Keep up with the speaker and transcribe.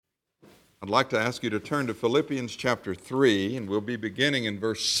I'd like to ask you to turn to Philippians chapter 3, and we'll be beginning in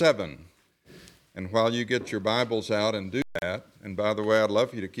verse 7. And while you get your Bibles out and do that, and by the way, I'd love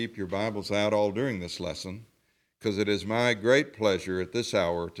for you to keep your Bibles out all during this lesson, because it is my great pleasure at this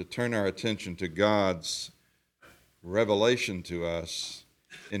hour to turn our attention to God's revelation to us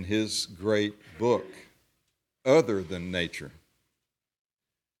in His great book, other than nature.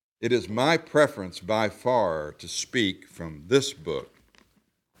 It is my preference by far to speak from this book.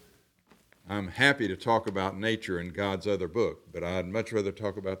 I'm happy to talk about nature in God's other book, but I'd much rather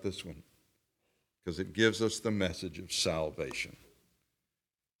talk about this one because it gives us the message of salvation.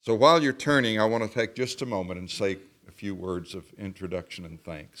 So while you're turning, I want to take just a moment and say a few words of introduction and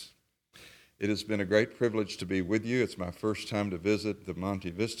thanks. It has been a great privilege to be with you. It's my first time to visit the Monte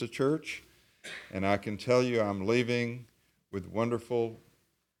Vista Church, and I can tell you I'm leaving with wonderful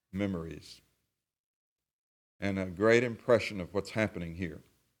memories and a great impression of what's happening here.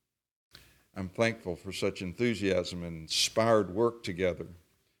 I'm thankful for such enthusiasm and inspired work together,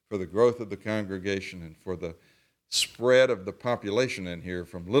 for the growth of the congregation and for the spread of the population in here,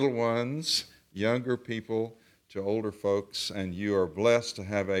 from little ones, younger people, to older folks, and you are blessed to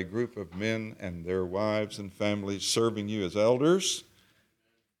have a group of men and their wives and families serving you as elders.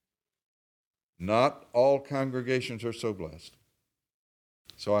 Not all congregations are so blessed.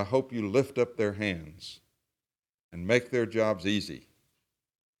 So I hope you lift up their hands and make their jobs easy.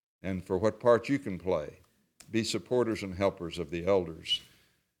 And for what part you can play, be supporters and helpers of the elders,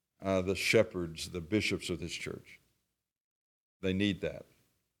 the shepherds, the bishops of this church. They need that.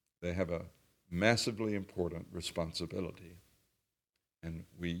 They have a massively important responsibility. And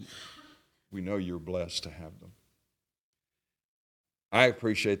we know you're blessed to have them. I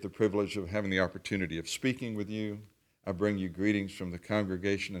appreciate the privilege of having the opportunity of speaking with you. I bring you greetings from the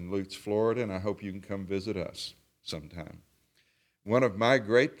congregation in Lutz, Florida, and I hope you can come visit us sometime. One of my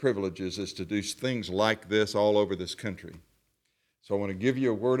great privileges is to do things like this all over this country. So I want to give you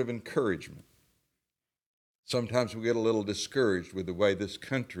a word of encouragement. Sometimes we get a little discouraged with the way this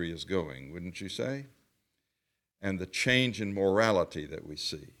country is going, wouldn't you say? And the change in morality that we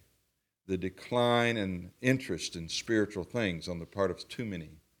see, the decline in interest in spiritual things on the part of too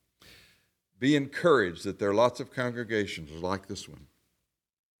many. Be encouraged that there are lots of congregations like this one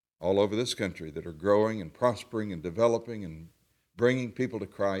all over this country that are growing and prospering and developing and bringing people to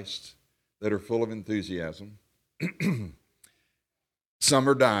Christ, that are full of enthusiasm. Some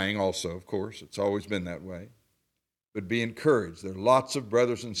are dying also, of course. It's always been that way. But be encouraged. There are lots of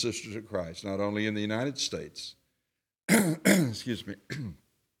brothers and sisters of Christ, not only in the United States, excuse me,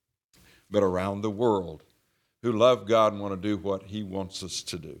 but around the world, who love God and want to do what He wants us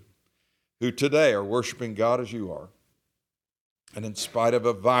to do, who today are worshiping God as you are. And in spite of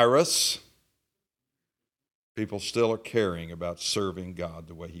a virus, people still are caring about serving God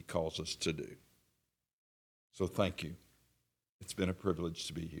the way He calls us to do. So thank you. It's been a privilege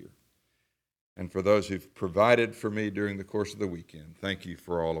to be here. And for those who've provided for me during the course of the weekend, thank you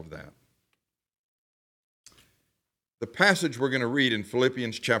for all of that. The passage we're going to read in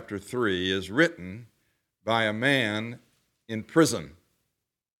Philippians chapter 3 is written by a man in prison.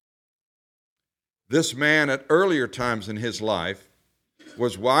 This man, at earlier times in his life,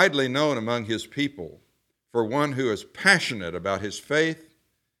 was widely known among his people for one who is passionate about his faith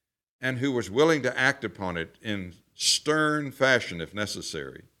and who was willing to act upon it in stern fashion if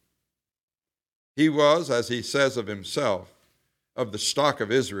necessary. He was, as he says of himself, of the stock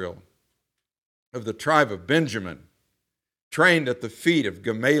of Israel, of the tribe of Benjamin, trained at the feet of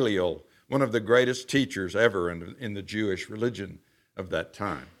Gamaliel, one of the greatest teachers ever in the Jewish religion of that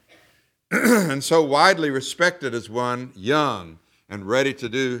time. And so widely respected as one young and ready to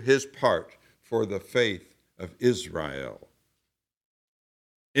do his part for the faith of Israel.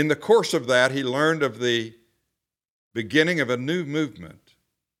 In the course of that, he learned of the beginning of a new movement.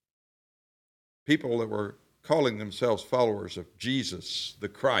 People that were calling themselves followers of Jesus, the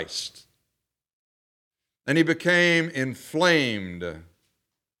Christ. And he became inflamed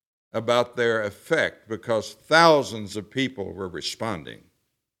about their effect because thousands of people were responding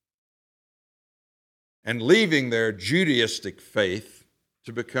and leaving their Judaistic faith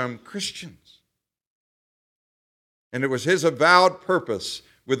to become Christians. And it was his avowed purpose,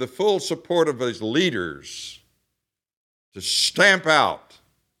 with the full support of his leaders, to stamp out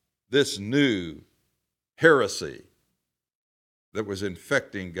this new heresy that was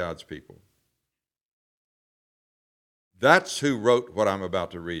infecting God's people. That's who wrote what I'm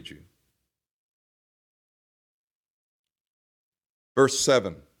about to read you. Verse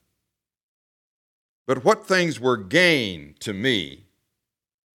 7. But what things were gain to me,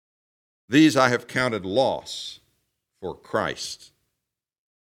 these I have counted loss for Christ.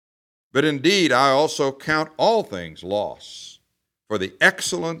 But indeed, I also count all things loss for the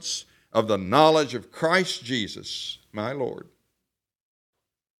excellence of the knowledge of Christ Jesus, my Lord,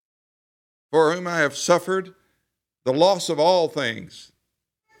 for whom I have suffered the loss of all things,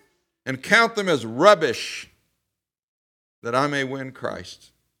 and count them as rubbish, that I may win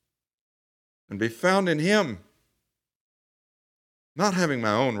Christ and be found in him, not having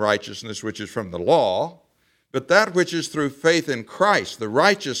my own righteousness, which is from the law, but that which is through faith in Christ, the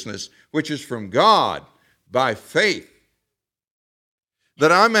righteousness which is from God by faith,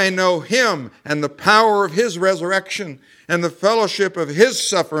 that I may know him and the power of his resurrection and the fellowship of his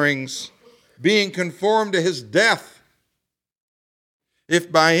sufferings, being conformed to his death,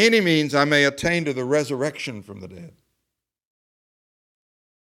 if by any means I may attain to the resurrection from the dead.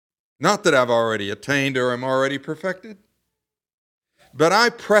 Not that I've already attained or am already perfected, but I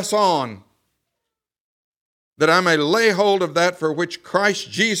press on, that I may lay hold of that for which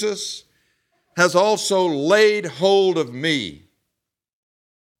Christ Jesus has also laid hold of me.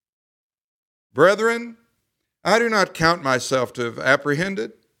 Brethren, I do not count myself to have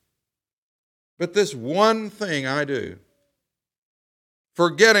apprehended, but this one thing I do,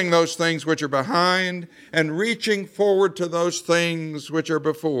 forgetting those things which are behind and reaching forward to those things which are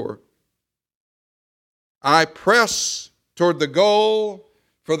before. I press toward the goal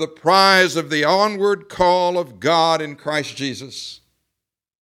for the prize of the onward call of God in Christ Jesus.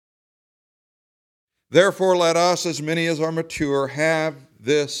 Therefore, let us, as many as are mature, have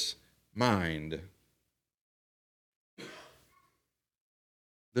this mind.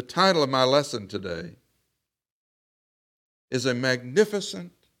 The title of my lesson today is A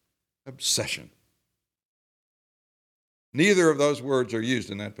Magnificent Obsession. Neither of those words are used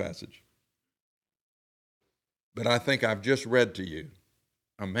in that passage. But I think I've just read to you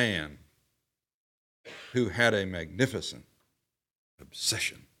a man who had a magnificent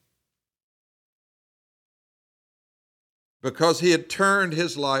obsession. Because he had turned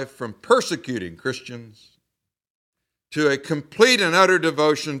his life from persecuting Christians to a complete and utter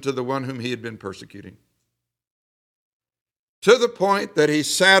devotion to the one whom he had been persecuting, to the point that he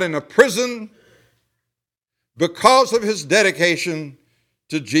sat in a prison because of his dedication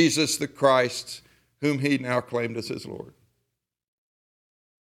to Jesus the Christ, whom he now claimed as his Lord.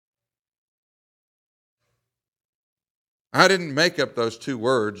 I didn't make up those two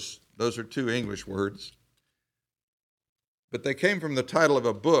words. Those are two English words. But they came from the title of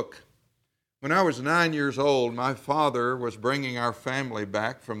a book. When I was 9 years old, my father was bringing our family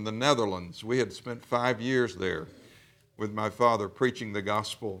back from the Netherlands. We had spent 5 years there with my father preaching the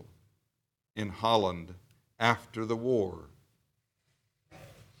gospel in Holland after the war.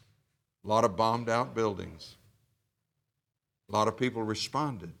 A lot of bombed out buildings. A lot of people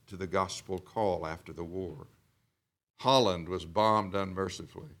responded to the gospel call after the war. Holland was bombed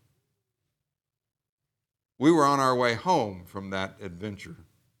unmercifully. We were on our way home from that adventure.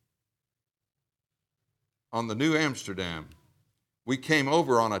 On the New Amsterdam, we came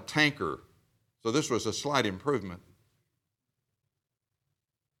over on a tanker, so this was a slight improvement.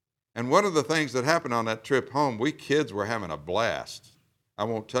 And one of the things that happened on that trip home, we kids were having a blast. I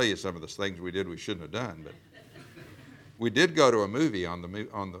won't tell you some of the things we did we shouldn't have done, but we did go to a movie on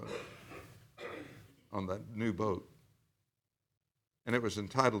that new boat. And it was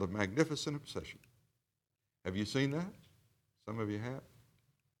entitled A Magnificent Obsession. Have you seen that? Some of you have.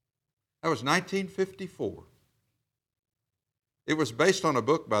 That was 1954. It was based on a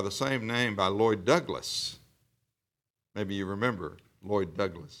book by the same name by Lloyd Douglas. Maybe you remember Lloyd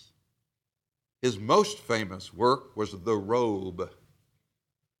Douglas. His most famous work was The Robe,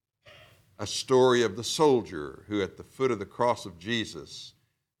 a story of the soldier who at the foot of the cross of Jesus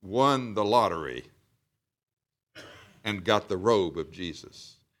won the lottery and got the robe of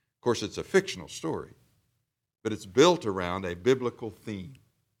Jesus. Of course, it's a fictional story, but it's built around a biblical theme.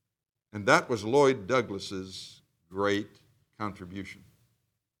 And that was Lloyd Douglas's great contribution.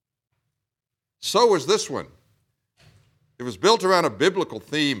 So was this one. It was built around a biblical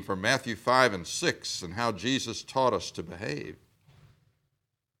theme from Matthew 5 and 6 and how Jesus taught us to behave.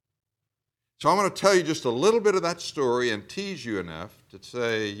 So I'm going to tell you just a little bit of that story and tease you enough to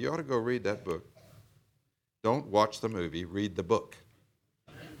say, you ought to go read that book. Don't watch the movie, read the book.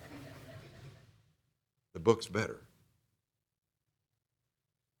 The book's better.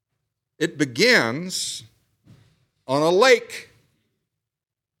 It begins on a lake.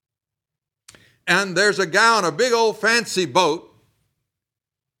 And there's a guy on a big old fancy boat.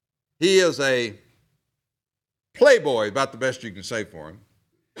 He is a playboy, about the best you can say for him.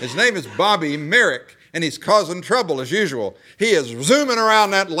 His name is Bobby Merrick, and he's causing trouble as usual. He is zooming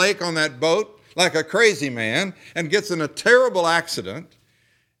around that lake on that boat like a crazy man and gets in a terrible accident.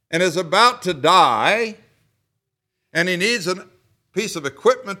 and is about to die, and he needs a piece of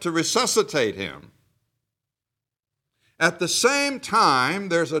equipment to resuscitate him. At the same time,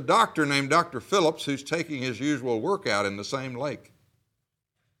 there's a doctor named Dr. Phillips who's taking his usual workout in the same lake.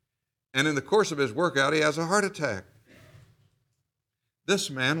 And in the course of his workout, he has a heart attack.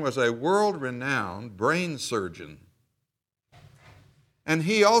 This man was a world-renowned brain surgeon. And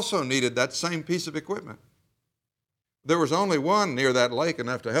he also needed that same piece of equipment. There was only one near that lake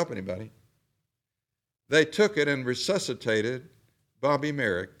enough to help anybody. They took it and resuscitated Bobby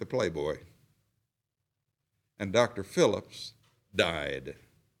Merrick, the playboy. And Dr. Phillips died.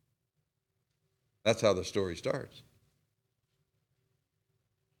 That's how the story starts.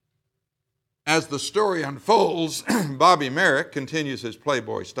 As the story unfolds, Bobby Merrick continues his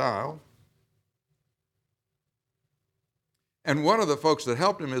playboy style. And one of the folks that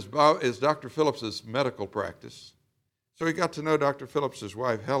helped him is Dr. Phillips's medical practice. So he got to know Dr. Phillips's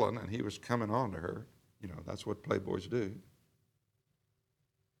wife, Helen, and he was coming on to her. You know, that's what playboys do.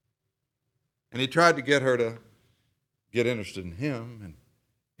 And he tried to get her to get interested in him. And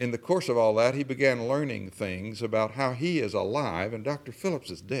in the course of all that, he began learning things about how he is alive and Dr. Phillips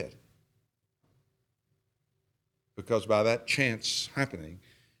is dead. Because by that chance happening,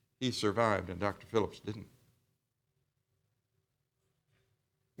 he survived and Dr. Phillips didn't.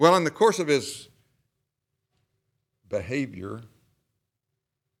 Well, in the course of his behavior,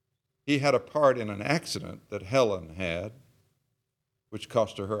 he had a part in an accident that Helen had, which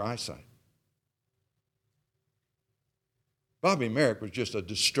cost her eyesight. Bobby Merrick was just a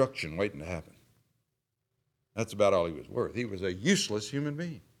destruction waiting to happen. That's about all he was worth. He was a useless human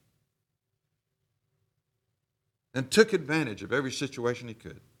being. And took advantage of every situation he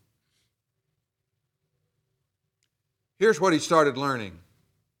could. Here's what he started learning.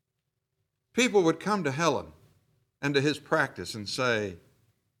 People would come to Helen and to his practice and say,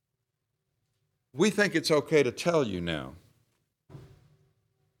 "We think it's okay to tell you now."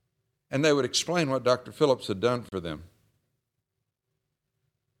 And they would explain what Dr. Phillips had done for them.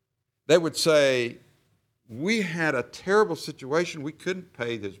 They would say, "We had a terrible situation. We couldn't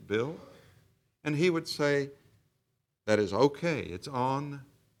pay this bill." And he would say, "That is okay. It's on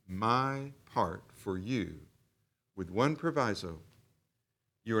my part for you, with one proviso.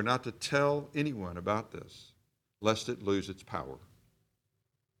 You are not to tell anyone about this, lest it lose its power."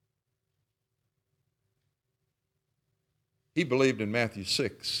 He believed in Matthew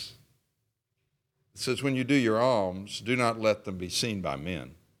 6. It says, "When you do your alms, do not let them be seen by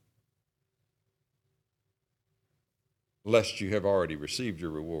men, lest you have already received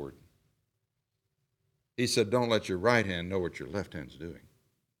your reward." He said, "Don't let your right hand know what your left hand's doing.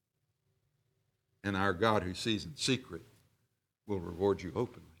 And our God who sees in secret will reward you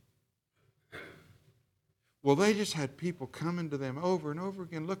openly." Well, they just had people coming to them over and over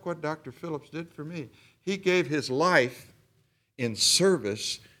again. Look what Dr. Phillips did for me. He gave his life in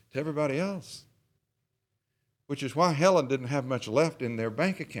service to everybody else, which is why Helen didn't have much left in their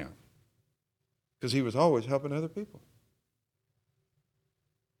bank account, because he was always helping other people.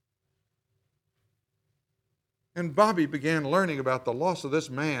 And Bobby began learning about the loss of this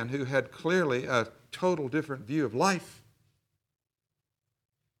man who had clearly a total different view of life.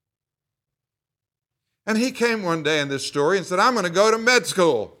 And he came one day in this story and said, "I'm going to go to med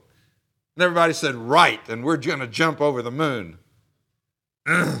school." And everybody said, "Right, and we're going to jump over the moon."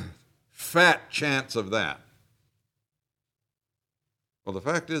 Fat chance of that. Well, the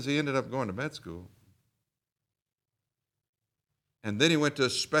fact is he ended up going to med school. And then he went to a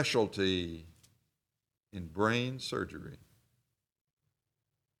specialty in brain surgery.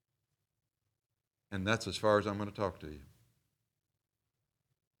 And that's as far as I'm going to talk to you.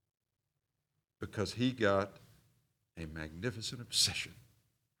 Because he got a magnificent obsession.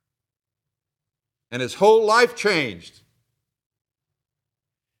 And his whole life changed.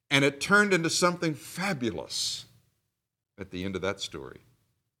 And it turned into something fabulous at the end of that story.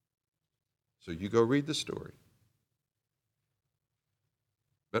 So you go read the story.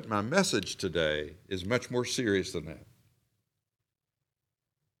 But my message today is much more serious than that.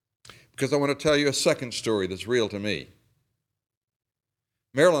 Because I want to tell you a second story that's real to me.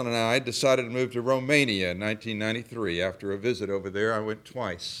 Marilyn and I decided to move to Romania in 1993. After a visit over there, I went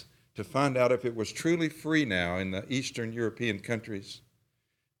twice to find out if it was truly free now in the Eastern European countries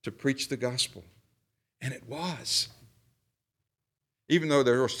to preach the gospel. And it was. Even though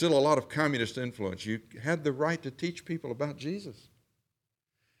there was still a lot of communist influence, you had the right to teach people about Jesus.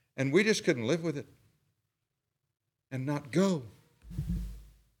 And we just couldn't live with it and not go.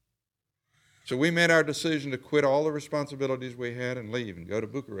 So we made our decision to quit all the responsibilities we had and leave and go to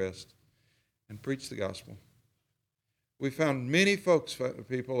Bucharest and preach the gospel. we found many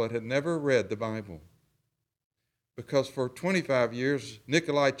people that had never read the Bible, because for 25 years,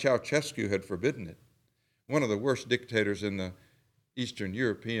 Nicolae Ceausescu had forbidden it, one of the worst dictators in the Eastern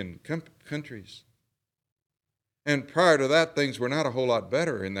European countries. And prior to that, things were not a whole lot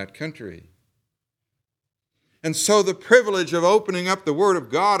better in that country. And so the privilege of opening up the Word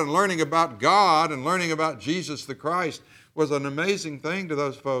of God and learning about God and learning about Jesus the Christ was an amazing thing to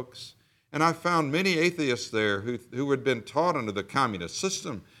those folks. And I found many atheists there who had been taught under the communist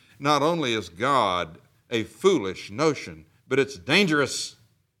system, not only is God a foolish notion, but it's dangerous.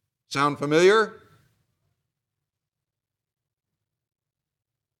 Sound familiar?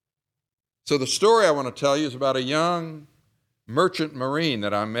 So the story I want to tell you is about a young merchant marine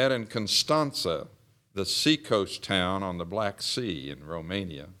that I met in Constanța, the seacoast town on the Black Sea in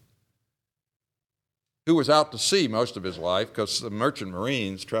Romania, who was out to sea most of his life because the merchant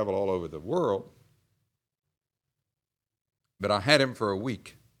marines travel all over the world. But I had him for a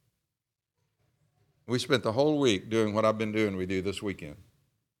week. We spent the whole week doing what I've been doing with you this weekend,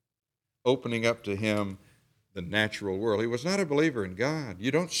 opening up to him the natural world. He was not a believer in God.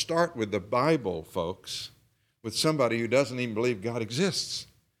 You don't start with the Bible, folks, with somebody who doesn't even believe God exists.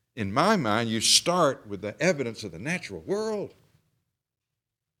 In my mind, you start with the evidence of the natural world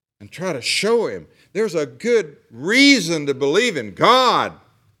and try to show him there's a good reason to believe in God.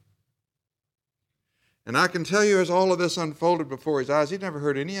 And I can tell you, as all of this unfolded before his eyes, he'd never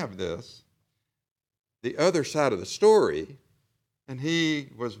heard any of this, the other side of the story, and he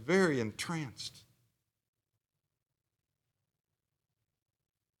was very entranced.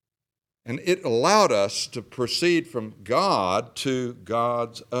 And it allowed us to proceed from God to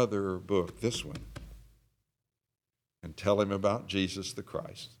God's other book, this one, and tell him about Jesus the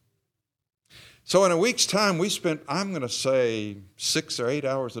Christ. So in a week's time, we spent, I'm going to say, 6 or 8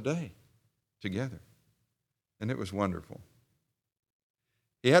 hours a day together. And it was wonderful.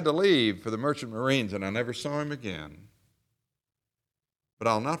 He had to leave for the Merchant Marines, and I never saw him again. But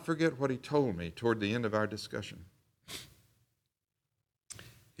I'll not forget what he told me toward the end of our discussion.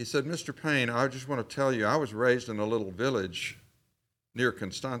 He said, Mr. Payne, I just want to tell you, I was raised in a little village near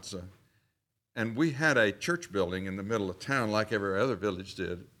Constanța, and we had a church building in the middle of town like every other village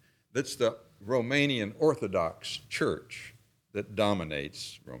did. That's the Romanian Orthodox Church that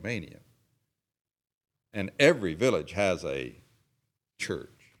dominates Romania. And every village has a church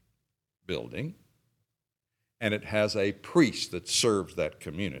building, and it has a priest that serves that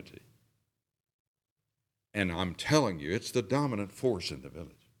community. And I'm telling you, it's the dominant force in the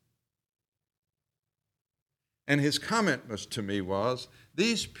village. And his comment to me was,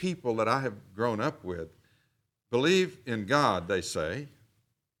 these people that I have grown up with believe in God, they say,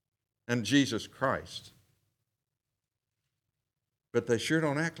 and Jesus Christ. But they sure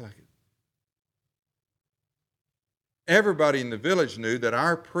don't act like it. Everybody in the village knew that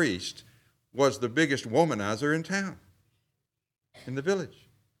our priest was the biggest womanizer in town, in the village.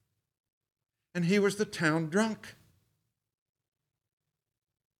 And he was the town drunk.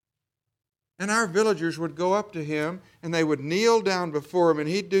 And our villagers would go up to him, and they would kneel down before him, and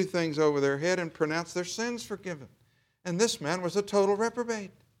he'd do things over their head and pronounce their sins forgiven. And this man was a total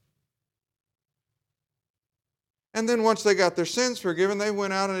reprobate. And then once they got their sins forgiven, they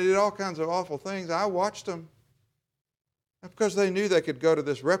went out and they did all kinds of awful things. I watched them because they knew they could go to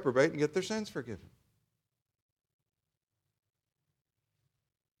this reprobate and get their sins forgiven.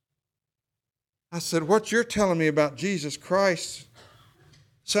 I said, what you're telling me about Jesus Christ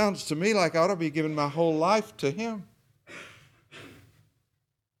sounds to me like I ought to be giving my whole life to him.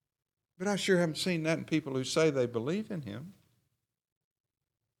 But I sure haven't seen that in people who say they believe in him.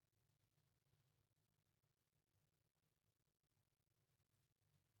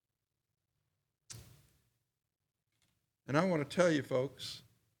 And I want to tell you, folks,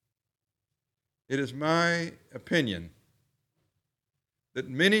 it is my opinion that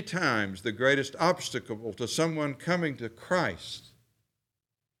many times the greatest obstacle to someone coming to Christ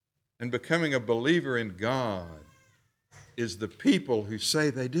and becoming a believer in God is the people who say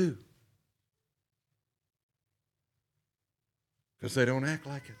they do. Because they don't act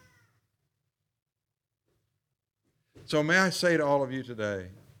like it. So may I say to all of you today,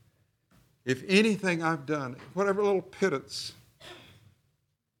 if anything I've done, whatever little pittance,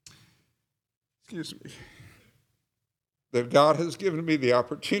 that God has given me the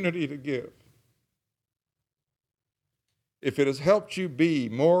opportunity to give, if it has helped you be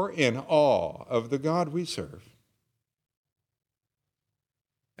more in awe of the God we serve,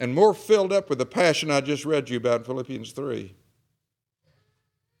 and more filled up with the passion I just read you about in Philippians 3,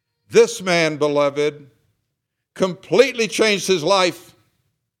 this man, beloved, completely changed his life.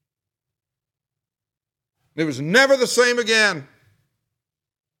 It was never the same again.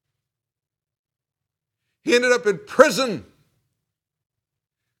 He ended up in prison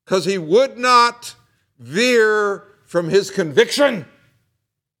because he would not veer from his conviction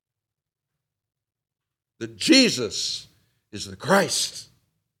that Jesus is the Christ.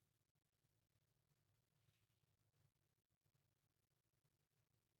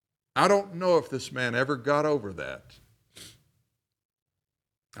 I don't know if this man ever got over that.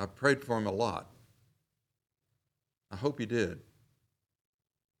 I prayed for him a lot. I hope he did.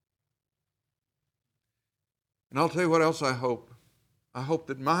 And I'll tell you what else I hope. I hope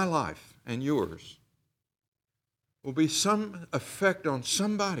that my life and yours will be some effect on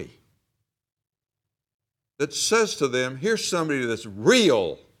somebody that says to them, here's somebody that's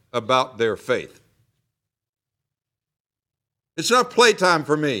real about their faith. It's not playtime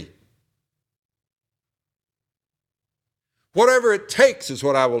for me. Whatever it takes is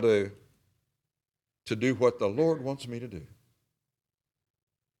what I will do to do what the Lord wants me to do.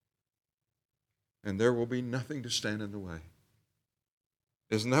 And there will be nothing to stand in the way.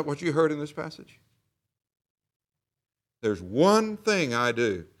 Isn't that what you heard in this passage? There's one thing I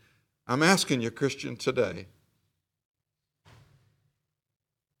do. I'm asking you, Christian, today.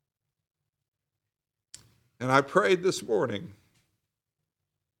 And I prayed this morning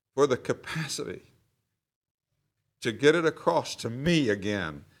for the capacity to get it across to me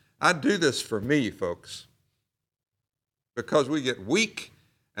again. I do this for me, folks, because we get weak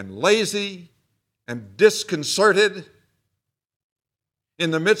and lazy and disconcerted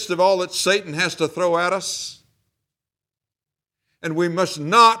in the midst of all that Satan has to throw at us. And we must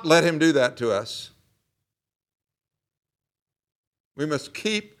not let him do that to us. We must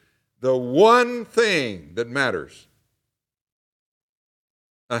keep the one thing that matters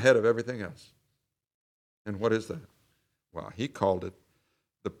ahead of everything else. And what is that? Well, he called it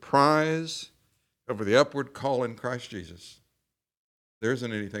the prize of the upward call in Christ Jesus. There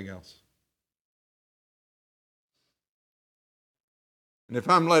isn't anything else. And if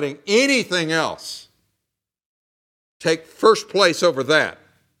I'm letting anything else take first place over that,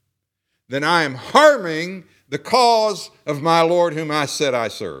 then I am harming the cause of my Lord whom I said I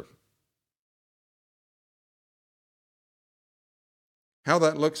serve. How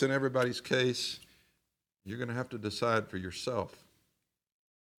that looks in everybody's case, you're going to have to decide for yourself,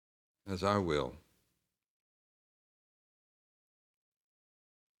 as I will.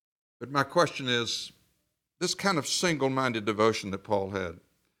 But my question is, this kind of single-minded devotion that Paul had,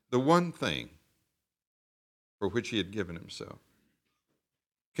 the one thing for which he had given himself,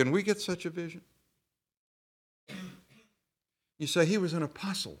 can we get such a vision? You say he was an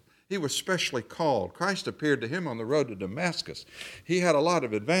apostle. He was specially called. Christ appeared to him on the road to Damascus. He had a lot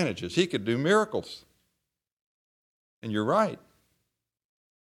of advantages. He could do miracles. And you're right.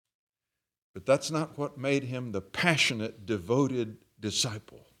 But that's not what made him the passionate, devoted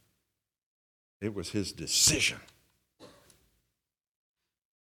disciple. It was his decision.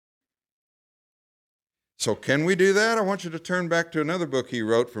 So can we do that? I want you to turn back to another book he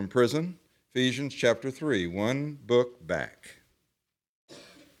wrote from prison, Ephesians chapter 3, one book back.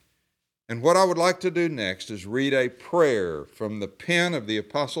 And what I would like to do next is read a prayer from the pen of the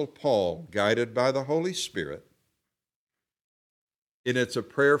Apostle Paul, guided by the Holy Spirit. And it's a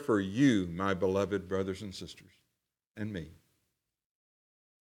prayer for you, my beloved brothers and sisters, and me.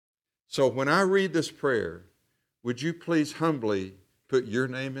 So when I read this prayer, would you please humbly put your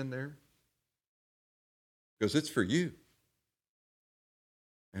name in there? Because it's for you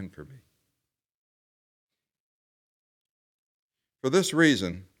and for me. For this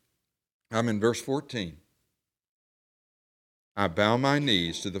reason, I'm in verse 14. I bow my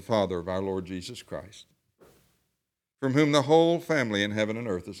knees to the Father of our Lord Jesus Christ, from whom the whole family in heaven and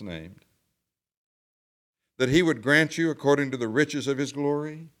earth is named, that he would grant you, according to the riches of his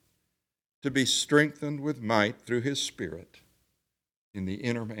glory, to be strengthened with might through his Spirit in the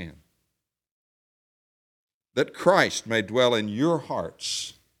inner man, that Christ may dwell in your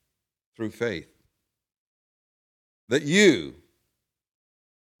hearts through faith, that you,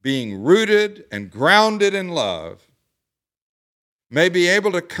 being rooted and grounded in love, may be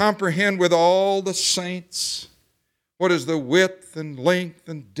able to comprehend with all the saints what is the width and length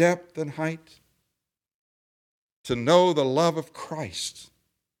and depth and height, to know the love of Christ,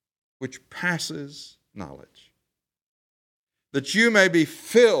 which passes knowledge, that you may be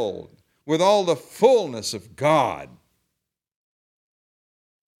filled with all the fullness of God.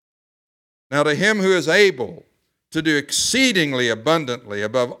 Now to him who is able to do exceedingly abundantly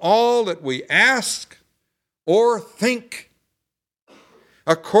above all that we ask or think,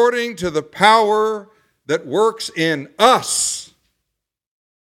 according to the power that works in us.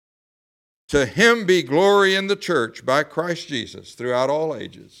 To him be glory in the church by Christ Jesus throughout all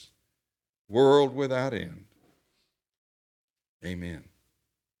ages, world without end. Amen.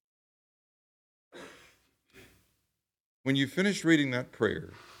 When you finish reading that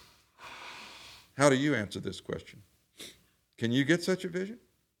prayer, how do you answer this question? Can you get such a vision?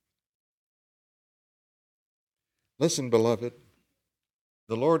 Listen, beloved,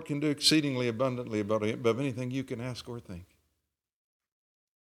 the Lord can do exceedingly abundantly above anything you can ask or think.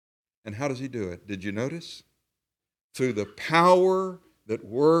 And how does he do it? Did you notice? Through the power that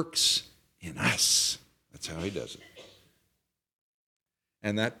works in us. That's how he does it.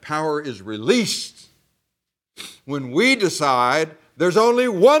 And that power is released when we decide there's only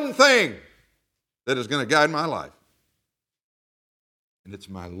one thing that is going to guide my life. And it's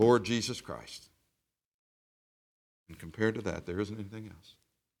my Lord Jesus Christ. And compared to that, there isn't anything else.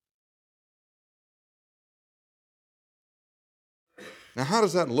 Now, how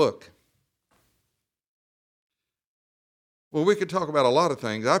does that look? Well, we could talk about a lot of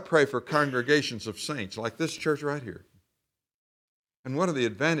things. I pray for congregations of saints, like this church right here. And one of the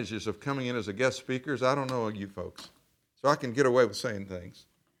advantages of coming in as a guest speaker is I don't know you folks, so I can get away with saying things.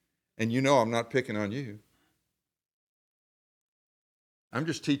 And you know I'm not picking on you. I'm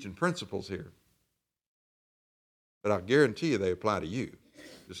just teaching principles here. But I guarantee you they apply to you,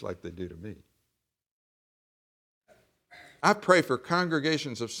 just like they do to me. I pray for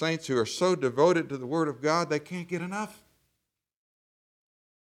congregations of saints who are so devoted to the Word of God they can't get enough.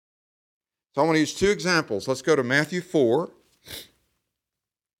 So I want to use two examples. Let's go to Matthew 4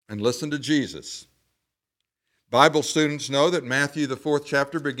 and listen to Jesus. Bible students know that Matthew, the 4th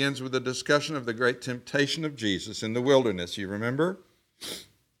chapter, begins with a discussion of the great temptation of Jesus in the wilderness. You remember?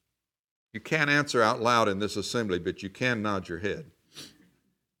 You can't answer out loud in this assembly, but you can nod your head.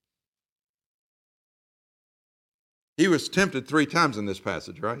 He was tempted 3 times in this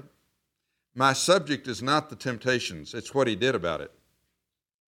passage, right? My subject is not the temptations, it's what he did about it.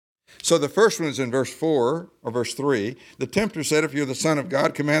 So the first one is in verse 4 or verse 3. The tempter said, if you're the Son of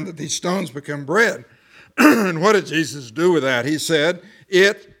God, command that these stones become bread. And what did Jesus do with that? He said,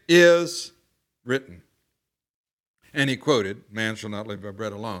 it is written. And he quoted, man shall not live by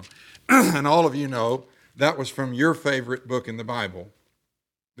bread alone. And all of you know that was from your favorite book in the Bible,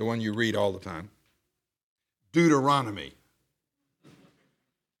 the one you read all the time, Deuteronomy.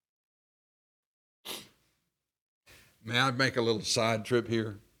 May I make a little side trip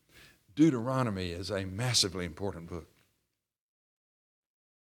here? Deuteronomy is a massively important book.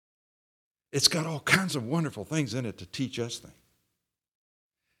 It's got all kinds of wonderful things in it to teach us things.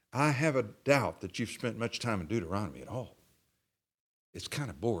 I have a doubt that you've spent much time in Deuteronomy at all. It's kind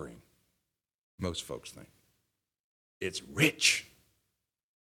of boring, most folks think. It's rich.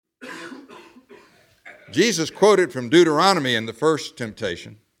 Jesus quoted from Deuteronomy in the first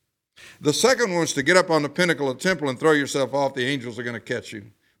temptation. The second one was to get up on the pinnacle of the temple and throw yourself off. The angels are going to catch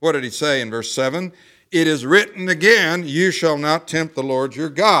you. What did he say in verse 7? It is written again, you shall not tempt the Lord your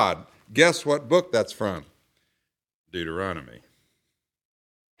God. Guess what book that's from? Deuteronomy.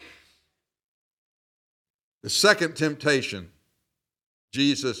 The second temptation,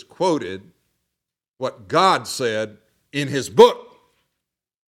 Jesus quoted what God said in his book,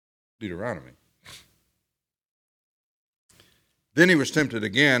 Deuteronomy. Then he was tempted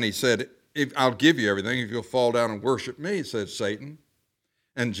again. He said, I'll give you everything if you'll fall down and worship me, said Satan.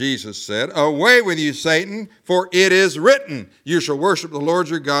 And Jesus said, away with you, Satan, for it is written, you shall worship the Lord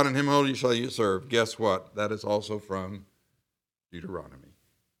your God, and him only shall you serve. Guess what? That is also from Deuteronomy.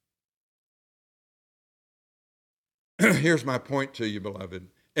 Here's my point to you, beloved.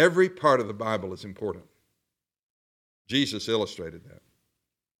 Every part of the Bible is important. Jesus illustrated that.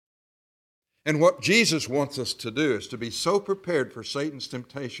 And what Jesus wants us to do is to be so prepared for Satan's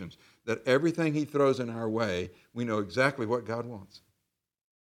temptations that everything he throws in our way, we know exactly what God wants.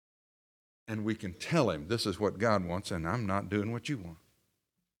 And we can tell him, this is what God wants, and I'm not doing what you want.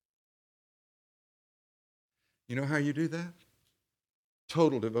 You know how you do that?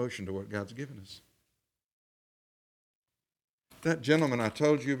 Total devotion to what God's given us. That gentleman I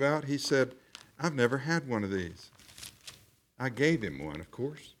told you about, he said, I've never had one of these. I gave him one, of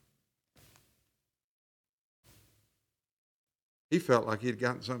course. He felt like he'd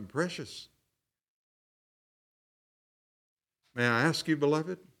gotten something precious. May I ask you,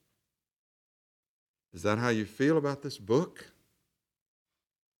 beloved, is that how you feel about this book?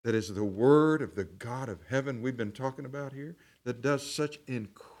 That is the word of the God of heaven we've been talking about here, that does such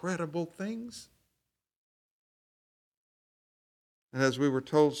incredible things? And as we were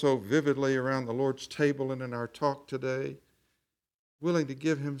told so vividly around the Lord's table and in our talk today, willing to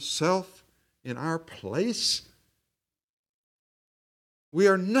give himself in our place. We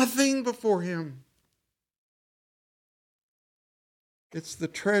are nothing before Him. It's the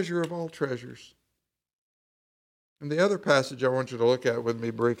treasure of all treasures. And the other passage I want you to look at with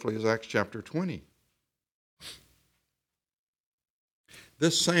me briefly is Acts chapter 20.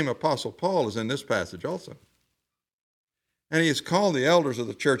 This same Apostle Paul is in this passage also. And he has called the elders of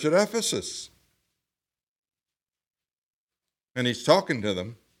the church at Ephesus. And he's talking to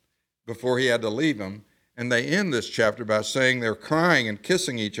them before he had to leave them. And they end this chapter by saying they're crying and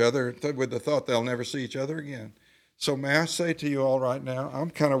kissing each other with the thought they'll never see each other again. So may I say to you all right now, I'm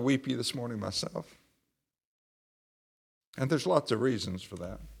kind of weepy this morning myself. And there's lots of reasons for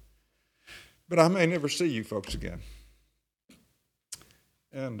that. But I may never see you folks again.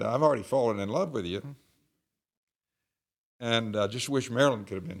 And I've already fallen in love with you. And I just wish Marilyn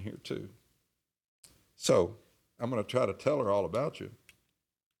could have been here too. So I'm going to try to tell her all about you.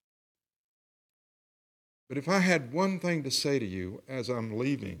 But if I had one thing to say to you as I'm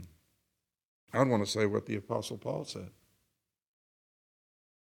leaving, I'd want to say what the Apostle Paul said.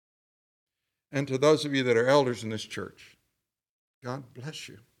 And to those of you that are elders in this church, God bless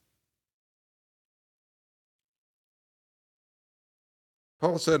you.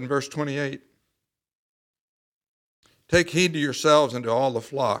 Paul said in verse 28, take heed to yourselves and to all the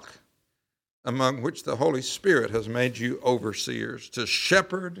flock, among which the Holy Spirit has made you overseers, to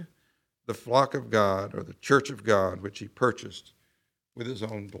shepherd the flock of God, or the church of God, which He purchased with His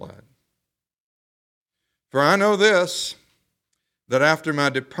own blood. For I know this, that after my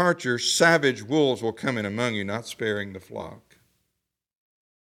departure, savage wolves will come in among you, not sparing the flock.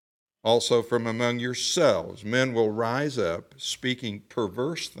 Also from among yourselves, men will rise up, speaking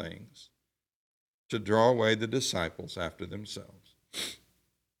perverse things, to draw away the disciples after themselves.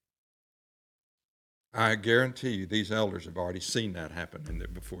 I guarantee you these elders have already seen that happen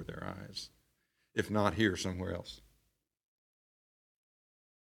before their eyes, if not here, somewhere else.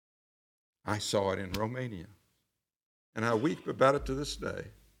 I saw it in Romania, and I weep about it to this day.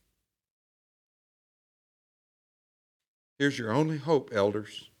 Here's your only hope,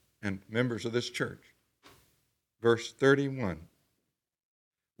 elders and members of this church. Verse 31.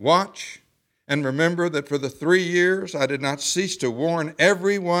 Watch and remember that for the 3 years I did not cease to warn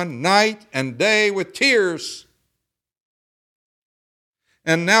everyone night and day with tears.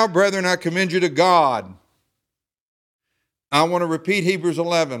 And now, brethren, I commend you to God. I want to repeat Hebrews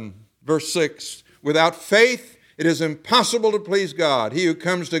 11, verse 6. Without faith, it is impossible to please God. He who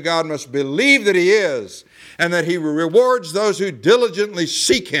comes to God must believe that He is, and that He rewards those who diligently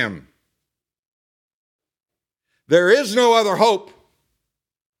seek Him. There is no other hope.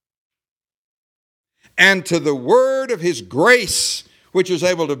 And to the word of His grace, which is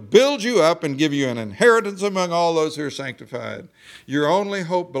able to build you up and give you an inheritance among all those who are sanctified. Your only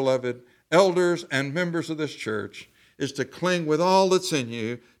hope, beloved, elders and members of this church, is to cling with all that's in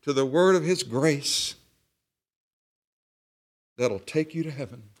you to the word of His grace that'll take you to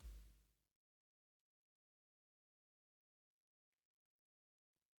heaven.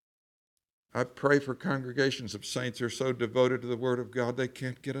 I pray for congregations of saints who are so devoted to the Word of God they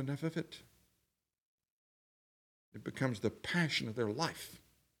can't get enough of it. It becomes the passion of their life.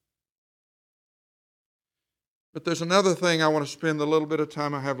 But there's another thing I want to spend the little bit of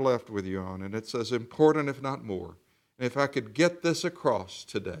time I have left with you on, and it's as important, if not more. And if I could get this across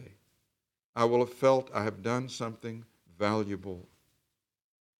today, I will have felt I have done something valuable.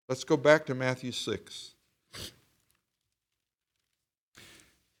 Let's go back to Matthew 6.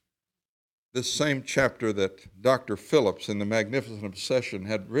 This same chapter that Dr. Phillips in The Magnificent Obsession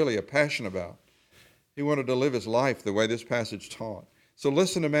had really a passion about. He wanted to live his life the way this passage taught. So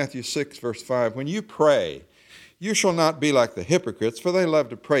listen to Matthew 6, verse 5. When you pray, you shall not be like the hypocrites, for they love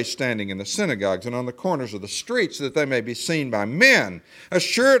to pray standing in the synagogues and on the corners of the streets, that they may be seen by men.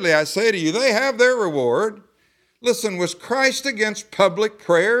 Assuredly, I say to you, they have their reward. Listen, was Christ against public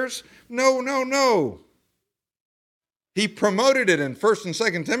prayers? No, no, no. He promoted it in 1 and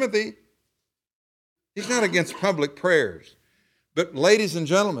 2 Timothy. He's not against public prayers. But ladies and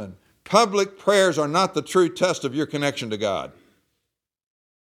gentlemen, public prayers are not the true test of your connection to God.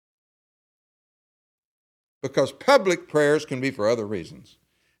 Because public prayers can be for other reasons,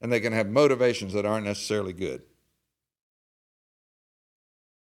 and they can have motivations that aren't necessarily good.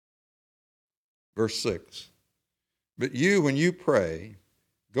 Verse 6. But you, when you pray,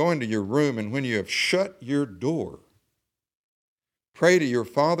 go into your room, and when you have shut your door, pray to your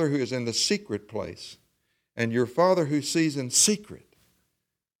Father who is in the secret place, and your Father who sees in secret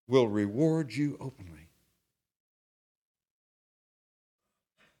will reward you openly.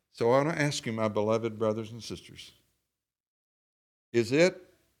 So I want to ask you, my beloved brothers and sisters, is it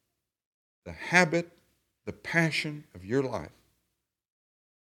the habit, the passion of your life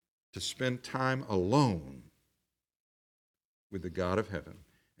to spend time alone with the God of heaven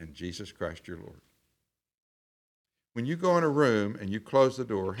and Jesus Christ your Lord. When you go in a room and you close the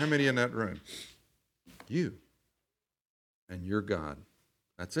door, how many in that room? You and your God.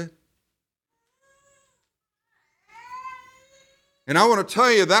 That's it. And I want to tell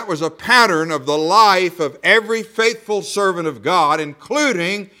you that was a pattern of the life of every faithful servant of God,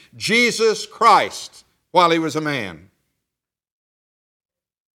 including Jesus Christ, while he was a man.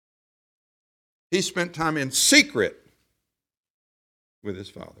 He spent time in secret with his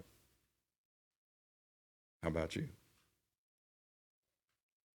Father. How about you?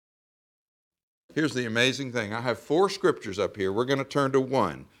 Here's the amazing thing. I have 4 scriptures up here. We're going to turn to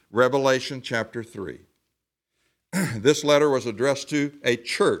one, Revelation chapter 3. This letter was addressed to a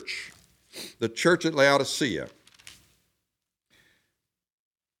church, the church at Laodicea.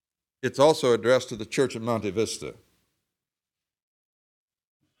 It's also addressed to the church at Monte Vista,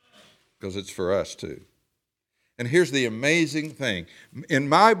 because it's for us too. And here's the amazing thing. In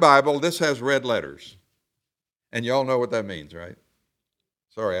my Bible, this has red letters. And y'all know what that means, right?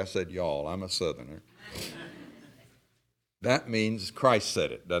 Sorry, I said y'all. I'm a Southerner. That means Christ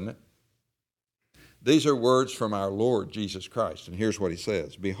said it, doesn't it? These are words from our Lord Jesus Christ. And here's what he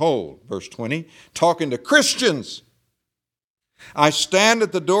says. Behold, verse 20, talking to Christians. I stand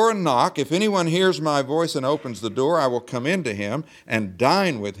at the door and knock. If anyone hears my voice and opens the door, I will come into him and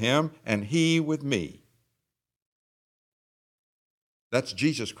dine with him and he with me. That's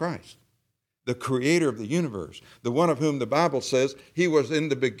Jesus Christ, the creator of the universe, the one of whom the Bible says he was in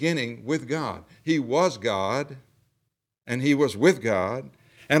the beginning with God. He was God and he was with God.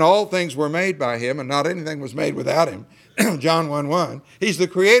 And all things were made by him, and not anything was made without him. John 1:1. He's the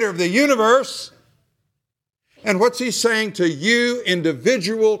creator of the universe. And what's he saying to you,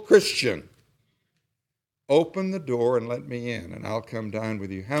 individual Christian? Open the door and let me in, and I'll come dine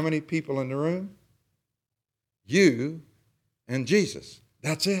with you. How many people in the room? You and Jesus.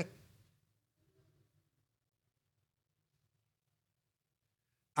 That's it.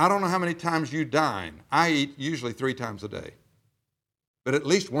 I don't know how many times you dine. I eat usually 3 times a day, but at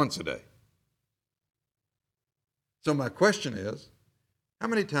least once a day. So my question is, how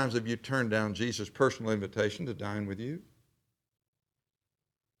many times have you turned down Jesus' personal invitation to dine with you?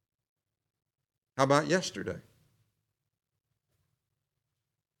 How about yesterday?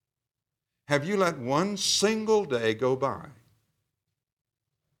 Have you let one single day go by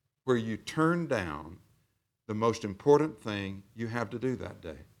where you turned down the most important thing you have to do that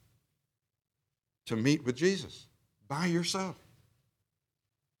day? To meet with Jesus by yourself.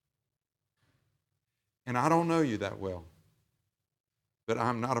 And I don't know you that well, but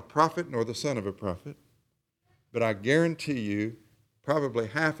I'm not a prophet nor the son of a prophet. But I guarantee you, probably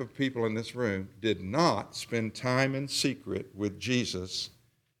half of people in this room did not spend time in secret with Jesus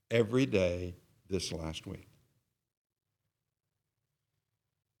every day this last week.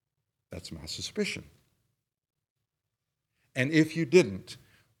 That's my suspicion. And if you didn't,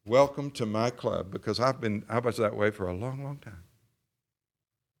 welcome to my club, because I was that way for a long, long time.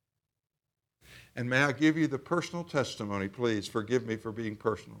 And may I give you the personal testimony, please forgive me for being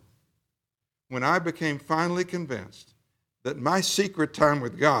personal. When I became finally convinced that my secret time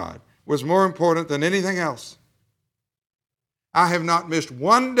with God was more important than anything else, I have not missed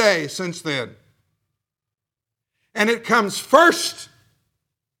one day since then. And it comes first.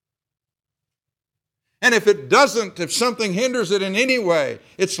 And if it doesn't, if something hinders it in any way,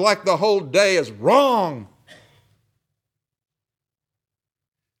 it's like the whole day is wrong.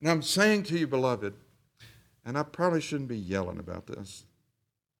 And I'm saying to you, beloved, and I probably shouldn't be yelling about this,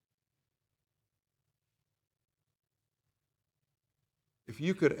 if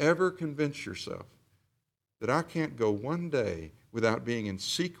you could ever convince yourself that I can't go one day without being in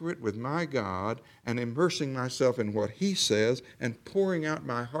secret with my God and immersing myself in what he says and pouring out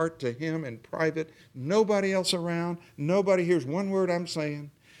my heart to him in private, nobody else around, nobody hears one word I'm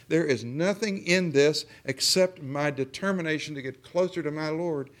saying, there is nothing in this except my determination to get closer to my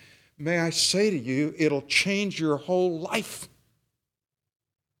Lord. May I say to you, it'll change your whole life.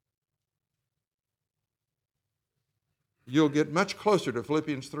 You'll get much closer to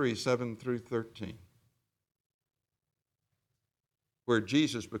Philippians 3, 7 through 13, where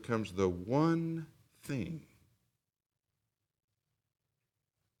Jesus becomes the one thing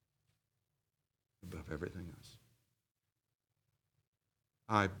above everything else.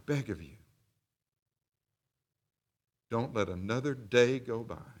 I beg of you, don't let another day go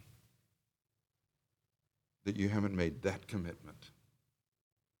by that you haven't made that commitment.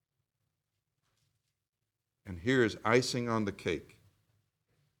 And here is icing on the cake.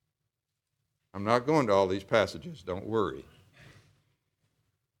 I'm not going to all these passages, don't worry.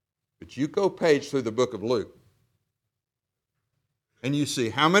 passage. You go page through the book of Luke, and you see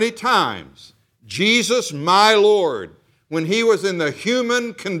how many times Jesus, my Lord, when he was in the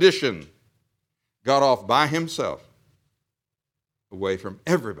human condition, got off by himself, away from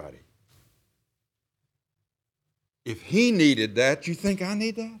everybody. If he needed that, you think I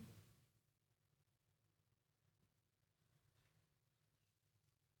need that?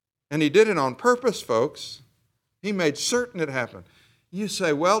 And he did it on purpose, folks. He made certain it happened. You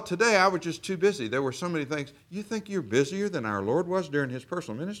say, well, today I was just too busy. There were so many things. You think you're busier than our Lord was during his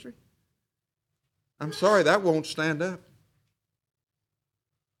personal ministry? I'm sorry, that won't stand up.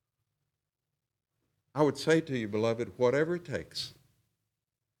 I would say to you, beloved, whatever it takes,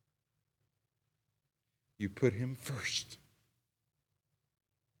 you put him first.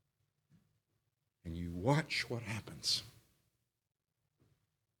 And you watch what happens.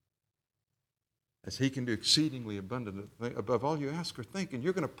 As he can do exceedingly abundant above all you ask or think, and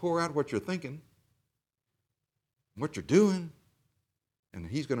you're going to pour out what you're thinking, what you're doing, and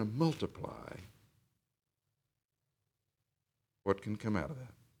he's going to multiply what can come out of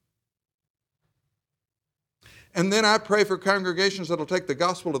that. And then I pray for congregations that will take the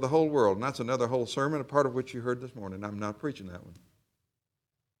gospel to the whole world, and that's another whole sermon, a part of which you heard this morning. I'm not preaching that one.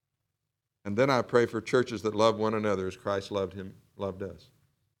 And then I pray for churches that love one another as Christ loved us.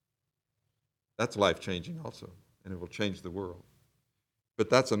 That's life-changing also, and it will change the world.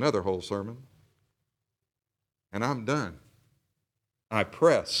 But that's another whole sermon. And I'm done. I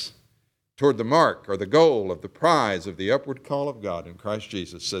press toward the mark or the goal of the prize of the upward call of God in Christ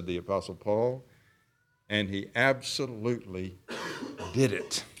Jesus, said the Apostle Paul, and he absolutely did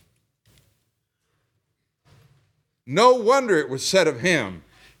it. No wonder it was said of him,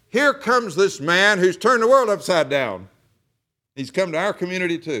 here comes this man who's turned the world upside down. He's come to our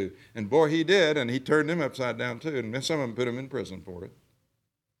community too. And boy, he did, and he turned them upside down too, and some of them put him in prison for it.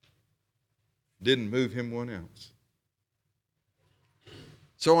 Didn't move him one ounce.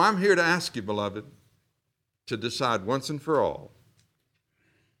 So I'm here to ask you, beloved, to decide once and for all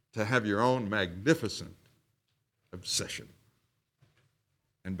to have your own magnificent obsession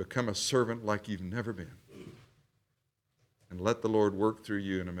and become a servant like you've never been. And let the Lord work through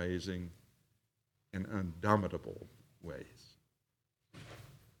you in amazing and indomitable ways.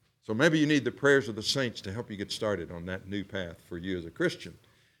 So maybe you need the prayers of the saints to help you get started on that new path for you as a Christian.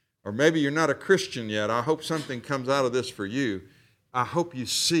 Or maybe you're not a Christian yet. I hope something comes out of this for you. I hope you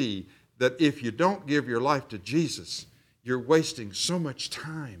see that if you don't give your life to Jesus, you're wasting so much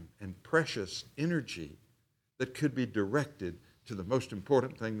time and precious energy that could be directed to the most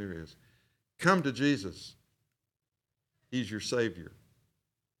important thing there is. Come to Jesus. He's your Savior.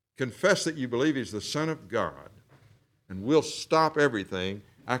 Confess that you believe he's the Son of God, and we'll stop everything.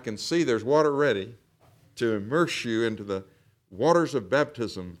 I can see there's water ready to immerse you into the waters of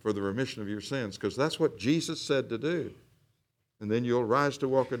baptism for the remission of your sins, because that's what Jesus said to do. And then you'll rise to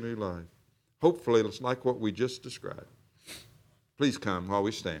walk a new life. Hopefully it's like what we just described. Please come while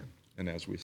we stand and as we